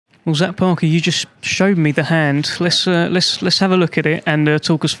Well, Zach Parker, you just showed me the hand. Let's have a look at it and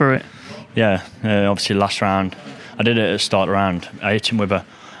talk us through it. Yeah, obviously last round, I did it at the start of the round. I hit him with an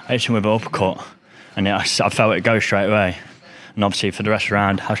uppercut, and I felt it go straight away. And obviously for the rest of the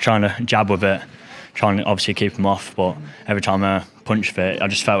round, I was trying to jab with it, trying to obviously keep him off. But every time I punched it, I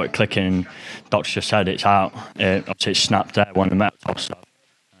just felt it clicking. And doctor just said it's out. Obviously it snapped there, one of the metals. So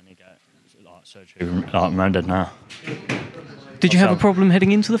I need to get surgery recommended now. Did you have a problem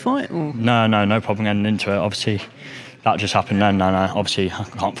heading into the fight? Or? No problem heading into it. Obviously, that just happened then, and obviously I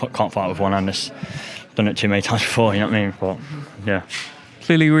can't fight with one hand. I've done it too many times before, you know what I mean? But yeah.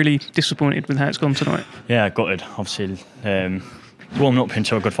 Clearly really disappointed with how it's gone tonight. Yeah, gutted. Obviously, warming up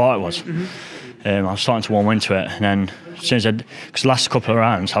into a good fight it was. I was starting to warm into it, and then as soon as because the last couple of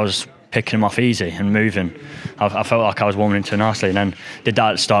rounds I was picking him off easy and moving. I felt like I was warming into it nicely, and then did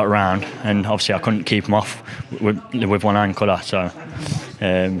that at the start of the round, and obviously I couldn't keep him off with one hand, could I? So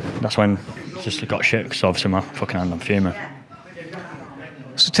that's when it just got shit, because obviously my fucking hand, I'm fuming.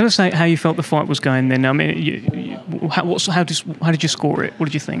 So tell us how you felt the fight was going then. I mean, how did you score it? What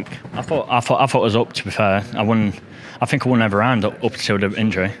did you think? I thought it was up, to be fair. I think I won every round up until the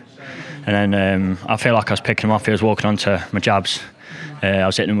injury. And then I feel like I was picking him off. He was walking onto my jabs. I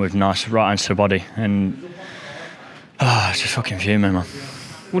was hitting him with nice right hands to the body, and it's just fucking fuming, man.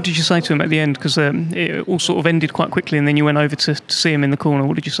 What did you say to him at the end? Because it all sort of ended quite quickly, and then you went over to see him in the corner.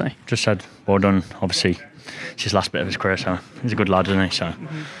 What did you say? Just said, well done. Obviously, it's his last bit of his career, so he's a good lad, isn't he? So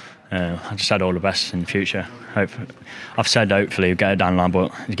I just said all the best in the future. I've said hopefully he'll get it down the line,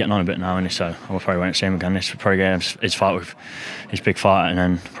 but he's getting on a bit now, isn't he? So I probably won't see him again. This will probably get his fight with his big fight, and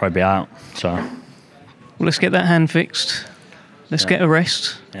then probably be out. So well, let's get that hand fixed. Let's get a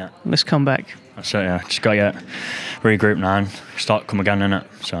rest. Yeah. Let's come back. That's it, yeah. Just got to get regroup now and come again, innit?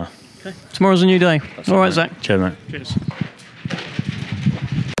 So. Okay. Tomorrow's a new day. All right, Zach. Cheers, mate. Cheers.